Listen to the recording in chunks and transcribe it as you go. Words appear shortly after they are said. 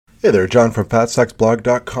Hey there, John from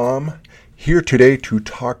FatStacksBlog.com, here today to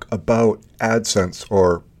talk about AdSense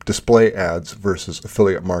or display ads versus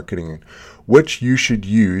affiliate marketing, which you should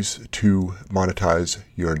use to monetize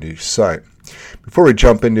your niche site. Before we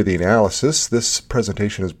jump into the analysis, this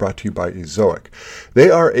presentation is brought to you by Ezoic.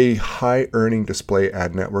 They are a high-earning display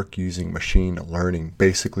ad network using machine learning.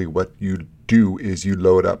 Basically, what you do is you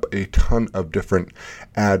load up a ton of different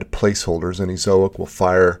ad placeholders, and Ezoic will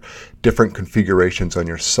fire different configurations on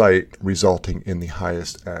your site, resulting in the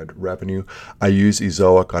highest ad revenue. I use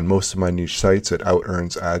Ezoic on most of my niche sites. It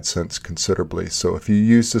out-earns AdSense considerably. So if you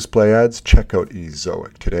use display ads, check out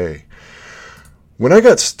Ezoic today. When I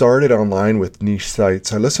got started online with niche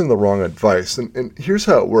sites, I listened to the wrong advice. And here's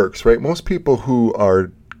how it works, right? Most people who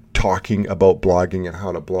are talking about blogging and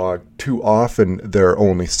how to blog, too often their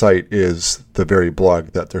only site is the very blog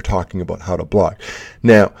that they're talking about how to blog.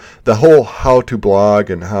 Now, the whole how to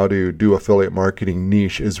blog and how to do affiliate marketing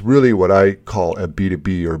niche is really what I call a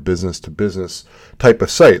B2B or business to business type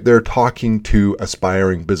of site. They're talking to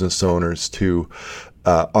aspiring business owners, to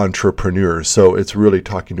entrepreneurs. So it's really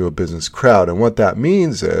talking to a business crowd. And what that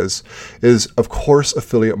means is of course,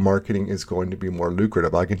 affiliate marketing is going to be more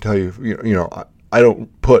lucrative. I can tell you, I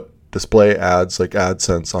don't put display ads like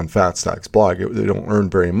AdSense on FatStacks blog. They don't earn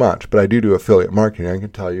very much, but I do affiliate marketing. I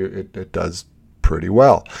can tell you it does pretty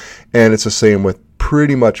well. And it's the same with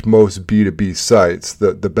pretty much most B2B sites.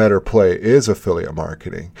 The better play is affiliate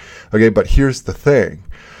marketing. Okay, but here's the thing.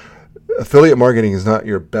 Affiliate marketing is not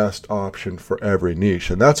your best option for every niche,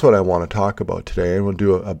 and that's what I want to talk about today, and we'll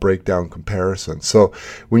do a breakdown comparison. So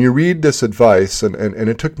when you read this advice, and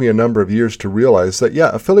it took me a number of years to realize that, yeah,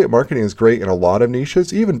 affiliate marketing is great in a lot of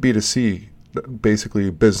niches, even B2C, basically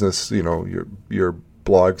business, your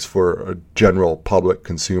blogs for a general public,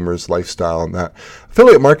 consumers, lifestyle, and that.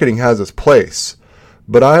 Affiliate marketing has its place,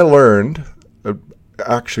 but I learned,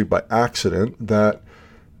 actually by accident, that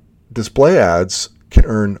display ads can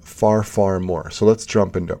earn far, far more. So let's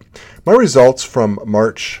jump into it. My results from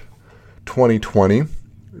March 2020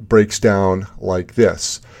 breaks down like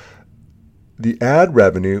this. The ad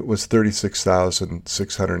revenue was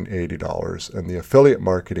 $36,680, and the affiliate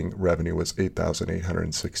marketing revenue was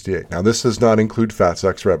 $8,868. Now, this does not include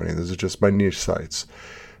FatStacks revenue. This is just my niche sites.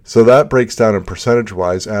 So that breaks down in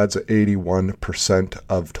percentage-wise. Ads at 81%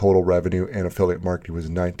 of total revenue, and affiliate marketing was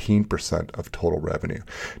 19% of total revenue.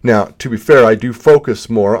 Now, to be fair, I do focus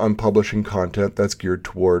more on publishing content that's geared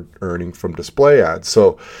toward earning from display ads.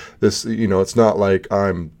 So this, it's not like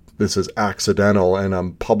this is accidental and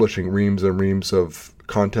I'm publishing reams and reams of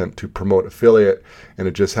content to promote affiliate, and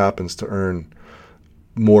it just happens to earn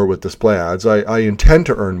more with display ads. I intend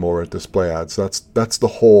to earn more with display ads. That's the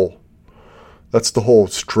whole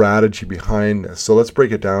strategy behind this. So let's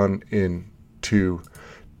break it down into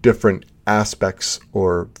different aspects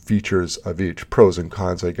or features of each, pros and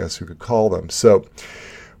cons, I guess you could call them. So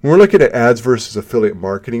when we're looking at ads versus affiliate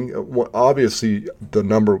marketing, obviously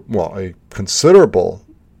a considerable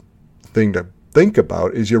thing to think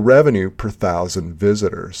about is your revenue per 1,000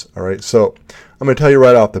 visitors. All right, so I'm going to tell you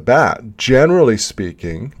right off the bat, generally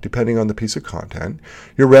speaking, depending on the piece of content,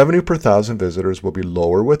 your revenue per 1,000 visitors will be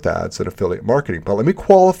lower with ads than affiliate marketing. But let me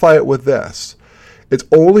qualify it with this. It's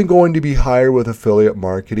only going to be higher with affiliate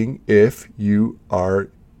marketing if you are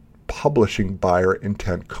publishing buyer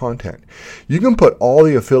intent content. You can put all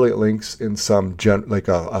the affiliate links in some like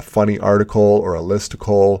a funny article or a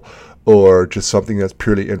listicle or just something that's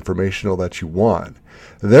purely informational that you want.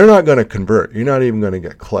 They're not going to convert. You're not even going to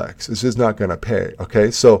get clicks. This is not going to pay. Okay,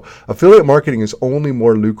 so affiliate marketing is only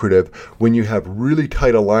more lucrative when you have really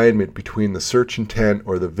tight alignment between the search intent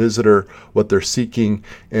or the visitor, what they're seeking,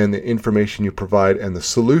 and the information you provide and the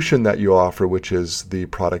solution that you offer, which is the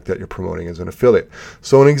product that you're promoting as an affiliate.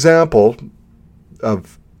 So an example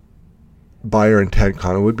of buyer intent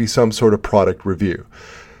content would be some sort of product review.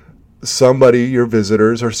 Your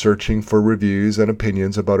visitors are searching for reviews and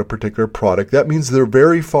opinions about a particular product. That means they're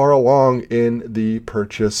very far along in the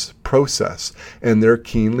purchase process and they're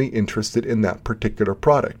keenly interested in that particular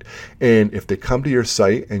product. And if they come to your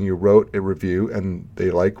site and you wrote a review and they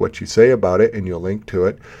like what you say about it and you link to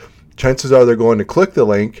it, chances are they're going to click the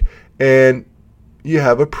link, and you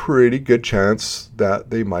have a pretty good chance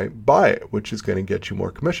that they might buy it, which is going to get you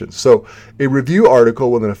more commissions. So a review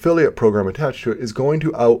article with an affiliate program attached to it is going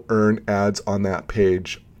to out-earn ads on that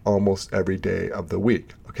page almost every day of the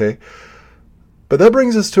week, okay? But that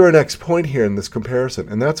brings us to our next point here in this comparison,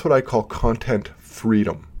 and that's what I call content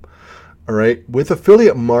freedom, all right? With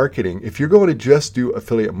affiliate marketing, if you're going to just do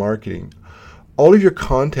affiliate marketing, all of your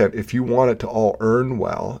content, if you want it to all earn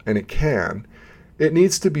well, and it can, it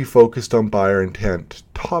needs to be focused on buyer intent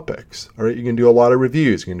topics. All right, you can do a lot of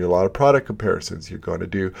reviews, you can do a lot of product comparisons, you're going to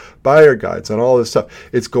do buyer guides and all this stuff.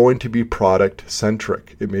 It's going to be product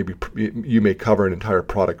centric. You may cover an entire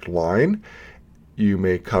product line. You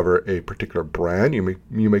may cover a particular brand.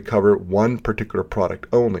 You may cover one particular product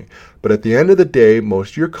only. But at the end of the day,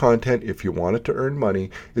 most of your content, if you want it to earn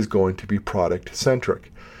money, is going to be product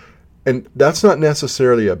centric. And that's not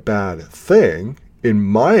necessarily a bad thing. In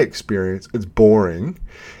my experience, it's boring.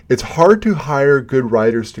 It's hard to hire good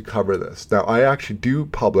writers to cover this. Now, I actually do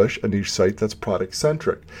publish a niche site that's product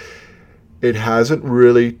centric. It hasn't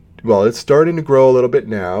really, it's starting to grow a little bit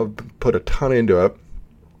now. Put a ton into it.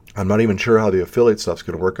 I'm not even sure how the affiliate stuff's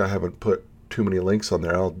going to work. I haven't put too many links on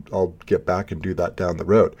there. I'll get back and do that down the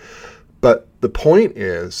road. But the point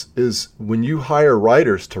is when you hire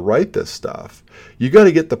writers to write this stuff, you got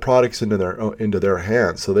to get the products into their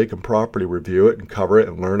hands so they can properly review it and cover it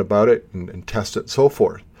and learn about it and test it and so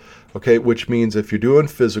forth. Okay, which means if you're doing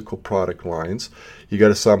physical product lines, you got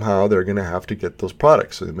to somehow, they're going to have to get those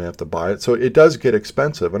products. So they may have to buy it. So it does get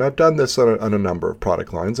expensive. And I've done this on a number of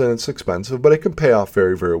product lines, and it's expensive, but it can pay off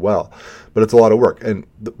very, very well. But it's a lot of work. And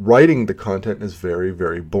writing the content is very,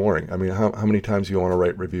 very boring. I mean, how many times do you want to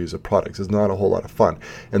write reviews of products? It's not a whole lot of fun.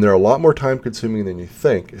 And they're a lot more time consuming than you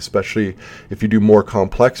think, especially if you do more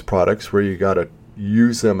complex products where you got to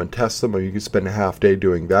use them and test them, or you can spend a half day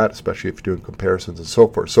doing that, especially if you're doing comparisons and so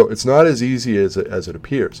forth. So it's not as easy as it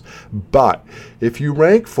appears. But if you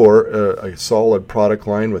rank for a solid product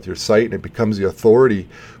line with your site and it becomes the authority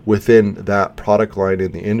within that product line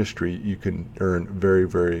in the industry, you can earn very,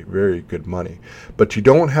 very, very good money. But you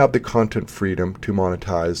don't have the content freedom to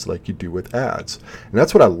monetize like you do with ads. And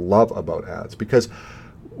that's what I love about ads, because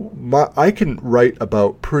I can write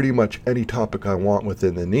about pretty much any topic I want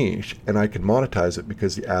within the niche, and I can monetize it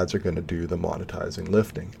because the ads are going to do the monetizing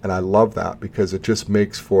lifting. And I love that because it just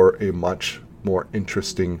makes for a much more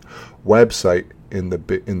interesting website in the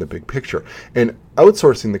big picture. And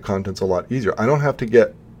outsourcing the content's a lot easier. I don't have to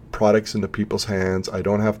get products into people's hands. I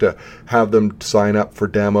don't have to have them sign up for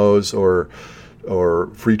demos or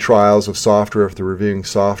free trials of software if they're reviewing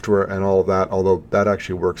software and all of that, although that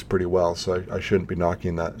actually works pretty well, so I shouldn't be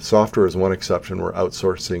knocking that. Software is one exception where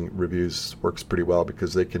outsourcing reviews works pretty well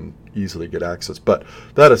because they can easily get access. But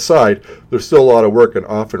that aside, there's still a lot of work, and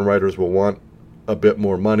often writers will want a bit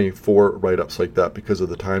more money for write-ups like that because of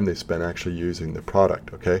the time they spend actually using the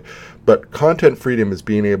product, okay? But content freedom is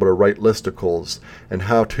being able to write listicles and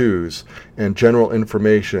how-tos and general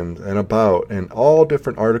information and about and all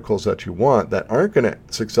different articles that you want that aren't going to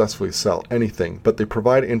successfully sell anything, but they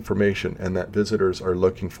provide information and that visitors are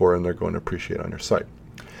looking for and they're going to appreciate on your site.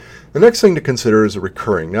 The next thing to consider is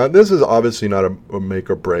recurring. Now, this is obviously not a make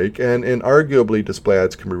or break, and arguably display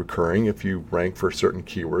ads can be recurring. If you rank for certain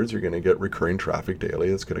keywords, you're going to get recurring traffic daily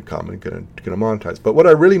that's going to come and going to monetize. But what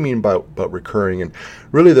I really mean about recurring, and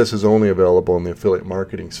really this is only available in the affiliate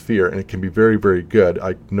marketing sphere, and it can be very, very good,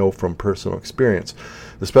 I know from personal experience,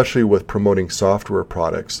 especially with promoting software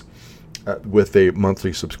products. With a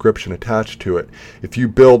monthly subscription attached to it. If you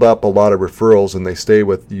build up a lot of referrals and they stay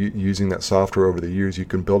with you using that software over the years, you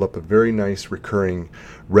can build up a very nice recurring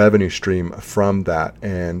revenue stream from that.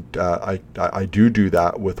 And I do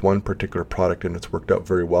that with one particular product, and it's worked out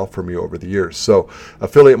very well for me over the years. So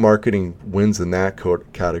affiliate marketing wins in that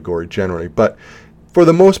category generally. But for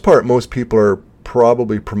the most part, most people are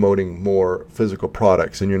probably promoting more physical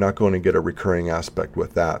products, and you're not going to get a recurring aspect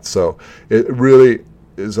with that. So it really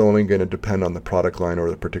is only going to depend on the product line or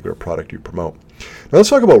the particular product you promote. Now let's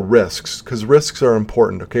talk about risks, because risks are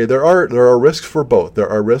important. Okay, there are risks for both. There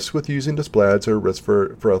are risks with using display ads, or risks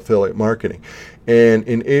for affiliate marketing. And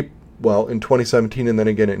in 2017 and then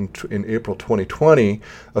again in April 2020,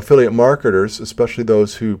 affiliate marketers, especially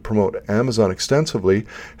those who promote Amazon extensively,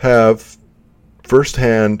 have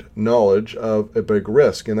first-hand knowledge of a big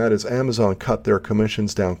risk, and that is Amazon cut their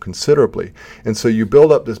commissions down considerably. And so you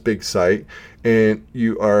build up this big site, and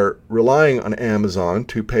you are relying on Amazon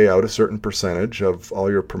to pay out a certain percentage of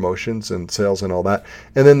all your promotions and sales and all that,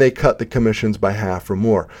 and then they cut the commissions by half or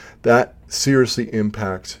more. That seriously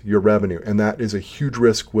impacts your revenue, and that is a huge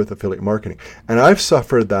risk with affiliate marketing. And I've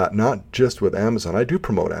suffered that not just with Amazon. I do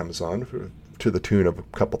promote Amazon to the tune of a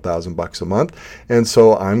couple $1,000 a month, and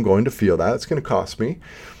so I'm going to feel that. It's going to cost me.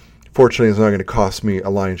 Fortunately, it's not going to cost me a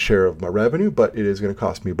lion's share of my revenue, but it is going to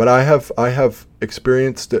cost me. But I have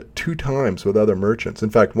experienced it 2 times with other merchants. In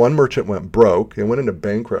fact, one merchant went broke and went into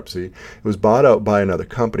bankruptcy. It was bought out by another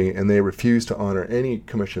company, and they refused to honor any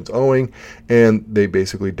commissions owing, and they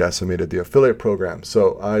basically decimated the affiliate program.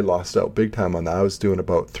 So I lost out big time on that. I was doing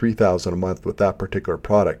about $3,000 a month with that particular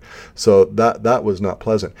product. So that was not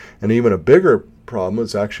pleasant. And even a bigger problem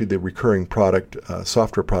was actually the recurring product,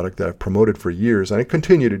 software product that I've promoted for years, and I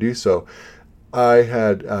continue to do so. I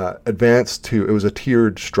had advanced to, it was a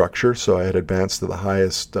tiered structure, so I had advanced to the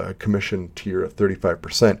highest commission tier of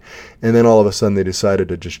 35%, and then all of a sudden they decided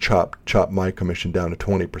to just chop my commission down to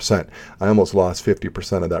 20%. I almost lost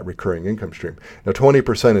 50% of that recurring income stream. Now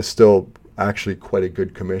 20% is still actually quite a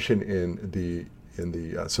good commission in the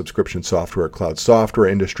subscription software, cloud software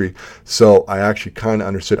industry. So I actually kind of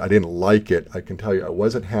understood. I didn't like it. I can tell you I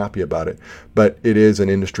wasn't happy about it, but it is an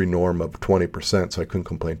industry norm of 20%, so I couldn't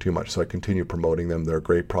complain too much. So I continue promoting them. They're a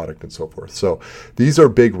great product and so forth. So these are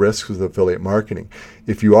big risks with affiliate marketing.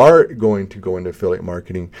 If you are going to go into affiliate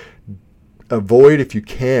marketing, avoid, if you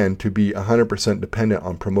can, to be 100% dependent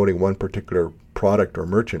on promoting one particular product or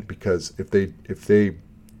merchant, because if they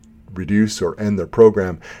reduce or end their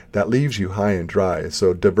program, that leaves you high and dry.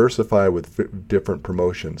 So diversify with different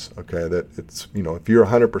promotions. Okay, that it's, if you're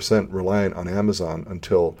 100% reliant on Amazon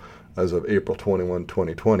until as of April 21,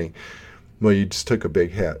 2020, well, you just took a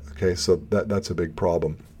big hit. Okay, so that's a big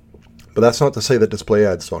problem. But that's not to say that display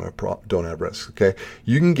ads don't have risks. Okay,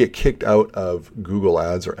 you can get kicked out of Google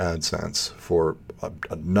Ads or AdSense for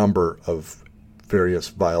a number of various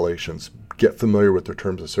violations. Get familiar with their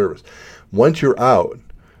terms of service. Once you're out,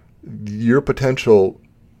 your potential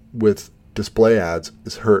with display ads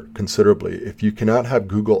is hurt considerably. If you cannot have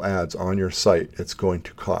Google Ads on your site, it's going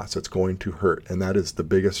to cost, it's going to hurt, and that is the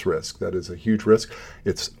biggest risk. That is a huge risk.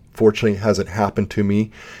 It's fortunately hasn't happened to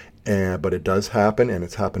me, but it does happen, and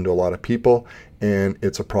it's happened to a lot of people, and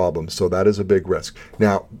it's a problem. So that is a big risk.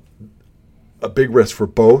 Now, a big risk for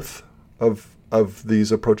both of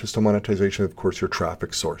these approaches to monetization, of course, your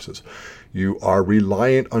traffic sources. You are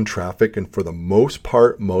reliant on traffic, and for the most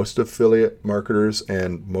part, most affiliate marketers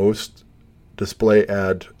and most display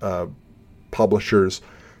ad publishers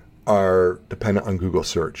are dependent on Google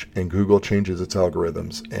search, and Google changes its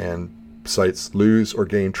algorithms, and sites lose or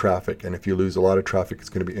gain traffic, and if you lose a lot of traffic, it's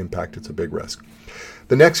going to be impacted. It's a big risk.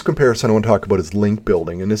 The next comparison I want to talk about is link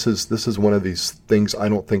building, and this is one of these things I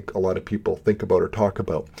don't think a lot of people think about or talk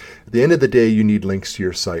about. At the end of the day, you need links to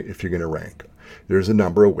your site if you're going to rank. There's a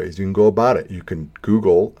number of ways you can go about it. You can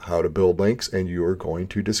Google how to build links, and you are going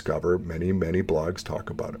to discover many, many blogs talk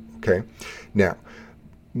about it. Okay? Now,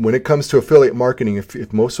 when it comes to affiliate marketing,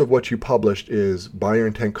 if most of what you published is buyer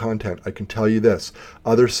intent content, I can tell you this: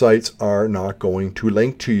 other sites are not going to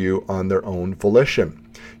link to you on their own volition.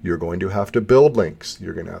 You're going to have to build links.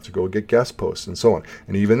 You're going to have to go get guest posts and so on.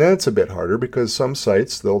 And even then, it's a bit harder because some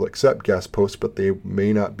sites, they'll accept guest posts, but they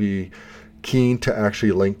may not be keen to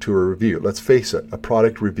actually link to a review. Let's face it, a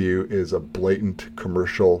product review is a blatant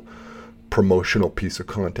commercial promotional piece of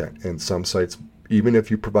content, and some sites, even if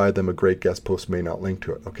you provide them a great guest post, may not link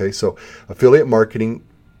to it. Okay, so affiliate marketing,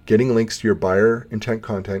 getting links to your buyer intent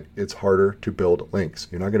content, it's harder to build links.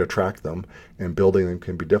 You're not going to track them, and building them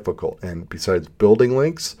can be difficult. And besides, building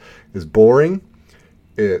links is boring,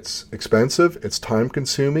 it's expensive, it's time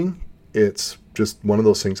consuming, it's just one of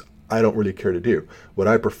those things I don't really care to do. What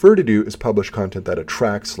I prefer to do is publish content that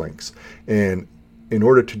attracts links. And in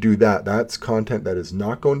order to do that, that's content that is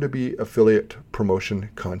not going to be affiliate promotion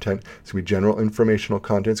content. It's going to be general informational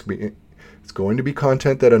content. It's going to be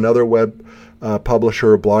content that another web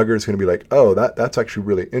publisher or blogger is going to be like, oh, that's actually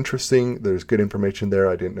really interesting. There's good information there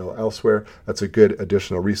I didn't know elsewhere. That's a good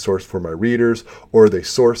additional resource for my readers. Or they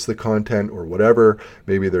source the content or whatever.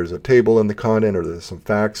 Maybe there's a table in the content, or there's some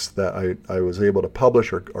facts that I was able to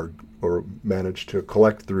publish or manage to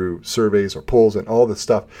collect through surveys or polls and all this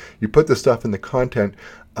stuff. You put this stuff in the content,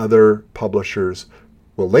 other publishers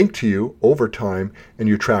will link to you over time, and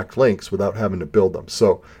you track links without having to build them.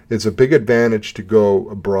 So it's a big advantage to go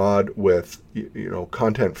abroad with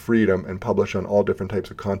content freedom and publish on all different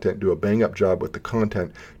types of content, do a bang up job with the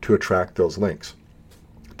content to attract those links.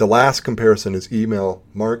 The last comparison is email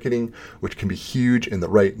marketing, which can be huge in the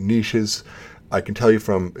right niches. I can tell you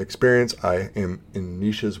from experience, I am in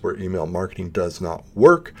niches where email marketing does not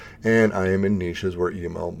work, and I am in niches where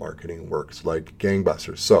email marketing works like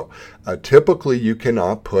gangbusters. So typically you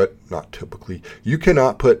cannot put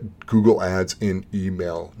Google Ads in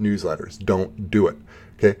email newsletters. Don't do it.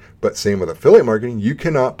 Okay. But same with affiliate marketing, you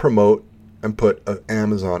cannot promote and put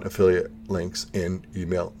Amazon affiliate links in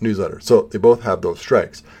email newsletters. So they both have those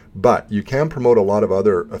strikes, but you can promote a lot of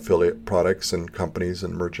other affiliate products and companies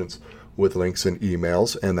and merchants with links and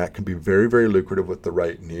emails, and that can be very, very lucrative with the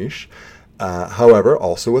right niche. However,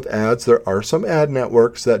 also with ads, there are some ad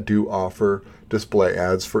networks that do offer display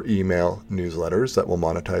ads for email newsletters that will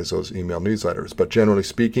monetize those email newsletters. But generally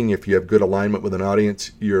speaking, if you have good alignment with an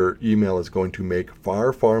audience, your email is going to make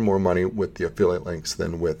far, far more money with the affiliate links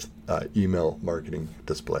than with email marketing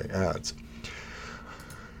display ads.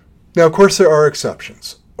 Now, of course, there are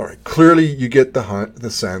exceptions. All right, clearly you get the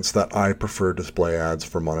sense that I prefer display ads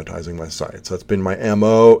for monetizing my sites. That's been my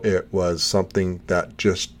MO. It was something that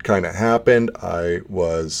just kind of happened. I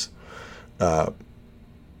was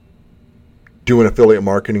doing affiliate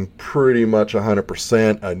marketing pretty much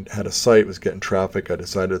 100%. I had a site, was getting traffic. I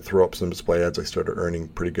decided to throw up some display ads. I started earning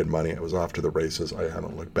pretty good money. It was off to the races. I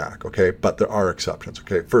haven't looked back, okay? But there are exceptions,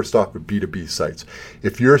 okay? First off, with B2B sites.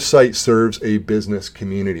 If your site serves a business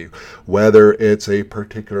community, whether it's a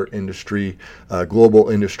particular industry, global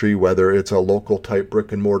industry, whether it's a local type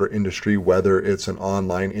brick and mortar industry, whether it's an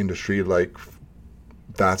online industry like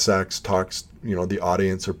Vatsax talks, the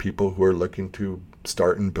audience are people who are looking to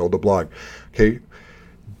start and build a blog. Okay.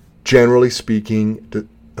 Generally speaking,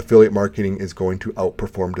 affiliate marketing is going to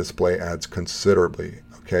outperform display ads considerably.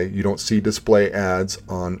 Okay. You don't see display ads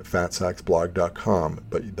on fatsaxblog.com,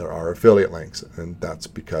 but there are affiliate links, and that's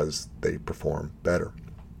because they perform better.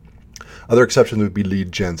 Other exceptions would be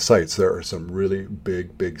lead gen sites. There are some really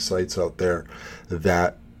big sites out there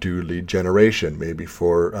that do lead generation, maybe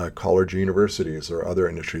for college universities or other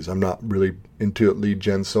industries. I'm not really into lead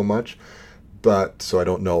gen so much, but so I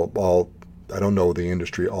don't know the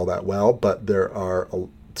industry all that well, but there are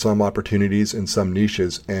some opportunities in some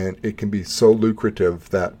niches, and it can be so lucrative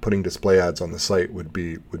that putting display ads on the site would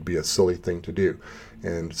be a silly thing to do.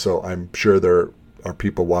 And so I'm sure there are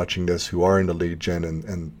people watching this who are into lead gen,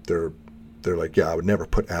 and they're like, yeah, I would never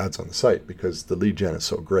put ads on the site because the lead gen is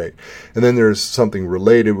so great. And then there's something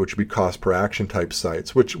related, which would be cost per action type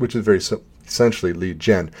sites, which is very essentially lead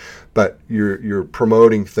gen, but you're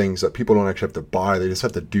promoting things that people don't actually have to buy. They just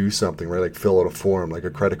have to do something, right? Like fill out a form, like a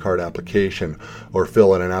credit card application, or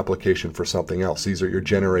fill out an application for something else. You're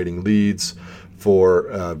generating leads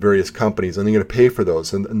for various companies, and they're going to pay for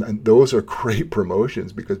those. And those are great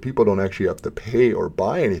promotions because people don't actually have to pay or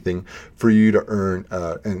buy anything for you to earn,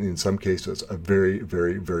 and in some cases, a very,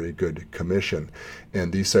 very, very good commission.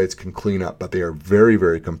 And these sites can clean up, but they are very,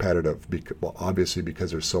 very competitive, obviously because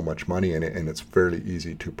there's so much money in it, and it's fairly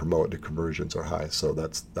easy to promote. The conversions are high, so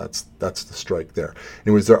that's the strike there.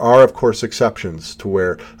 Anyways, there are, of course, exceptions to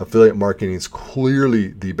where affiliate marketing is clearly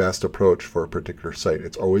the best approach for a particular site.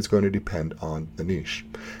 It's always going to depend on the niche.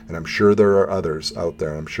 And I'm sure there are others out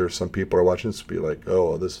there. I'm sure some people are watching this and be like,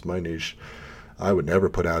 oh, this is my niche. I would never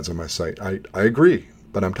put ads on my site. I agree,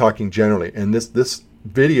 but I'm talking generally. And this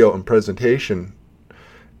video and presentation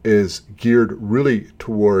is geared really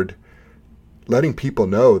toward letting people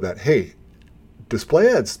know that, hey,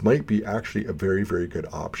 display ads might be actually a very, very good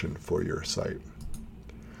option for your site.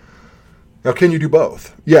 Now, can you do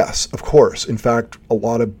both? Yes, of course. In fact, a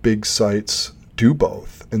lot of big sites do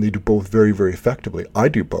both, and they do both very, very effectively. I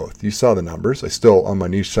do both. You saw the numbers. I still, on my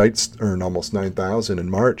niche sites, earn almost $9,000 in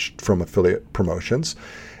March from affiliate promotions.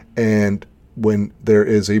 And when there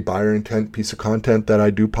is a buyer intent piece of content that I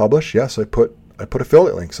do publish, yes, I put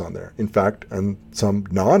affiliate links on there. In fact, on some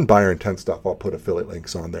non-buyer intent stuff, I'll put affiliate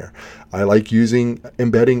links on there. I like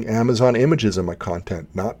embedding Amazon images in my content,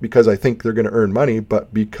 not because I think they're going to earn money,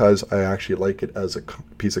 but because I actually like it as a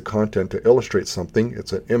piece of content to illustrate something.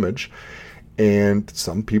 It's an image. And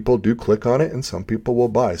some people do click on it, and some people will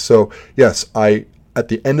buy. So yes, at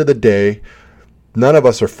the end of the day, none of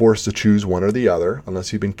us are forced to choose one or the other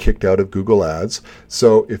unless you've been kicked out of Google Ads.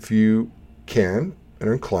 So if you can and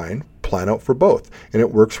are inclined, plan out for both. And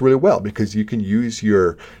it works really well because you can use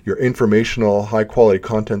your informational, high quality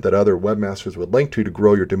content that other webmasters would link to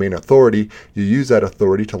grow your domain authority. You use that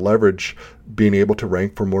authority to leverage being able to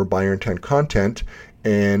rank for more buyer intent content,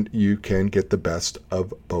 and you can get the best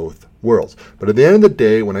of both worlds. But at the end of the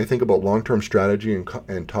day, when I think about long-term strategy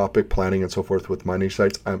and topic planning and so forth with my niche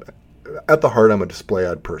sites, at the heart, I'm a display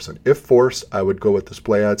ad person. If forced, I would go with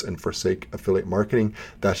display ads and forsake affiliate marketing.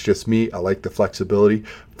 That's just me. I like the flexibility.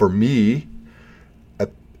 For me,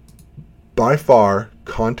 by far,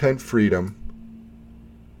 content freedom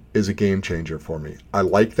is a game changer for me. I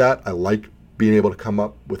like that. I like being able to come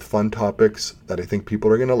up with fun topics that I think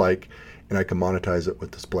people are going to like, and I can monetize it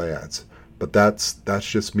with display ads. But that's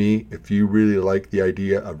just me. If you really like the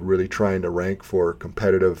idea of really trying to rank for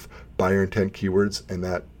competitive buyer intent keywords, and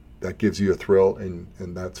that gives you a thrill and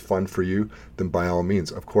that's fun for you, then by all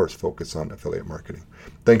means, of course, focus on affiliate marketing.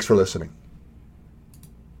 Thanks for listening.